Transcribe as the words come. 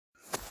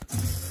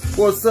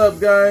What's up,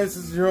 guys?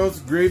 This is your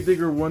host,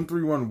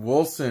 Gravedigger131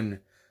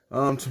 Wilson.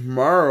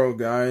 Tomorrow,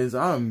 guys,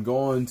 I'm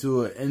going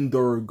to an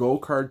indoor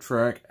go-kart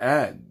track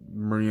at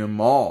Marina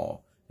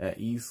Mall at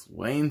East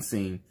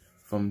Lansing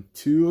from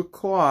 2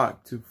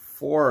 o'clock to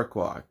 4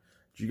 o'clock.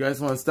 If you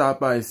guys want to stop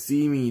by,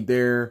 see me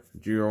there,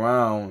 if you're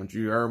around, if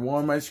you are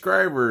one of my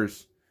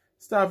subscribers,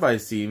 stop by,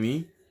 see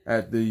me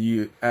at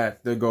the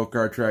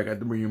go-kart track at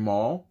the Marina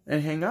Mall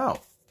and hang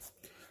out.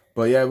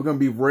 But yeah, we're going to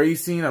be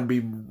racing. I'll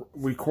be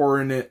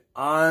recording it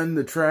on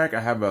the track. I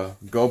have a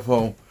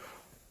GoPro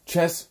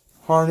chest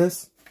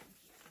harness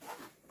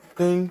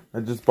thing.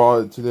 I just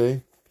bought it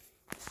today.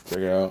 Check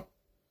it out.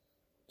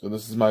 So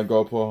this is my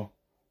GoPro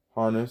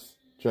harness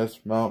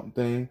chest mount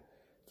thing.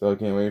 So I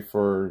can't wait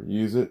for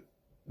use it.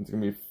 It's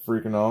going to be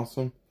freaking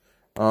awesome.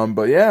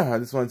 But yeah, I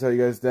just want to tell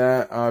you guys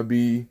that I'll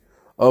be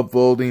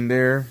uploading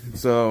there.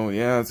 So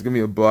yeah, it's going to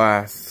be a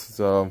blast.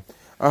 So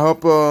I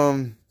hope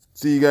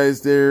see you guys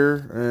there,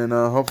 and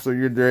I hope so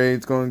your day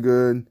is going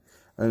good,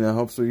 and I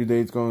hope so your day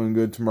is going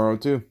good tomorrow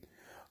too.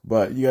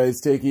 But you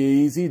guys take it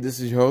easy. This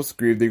is your host,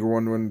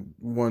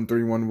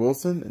 Gravedigger131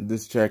 Wilson, and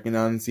just checking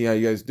out and see how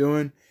you guys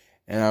doing,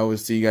 and I will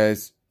see you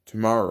guys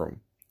tomorrow.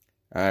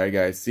 Alright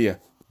guys, see ya.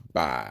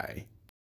 Bye.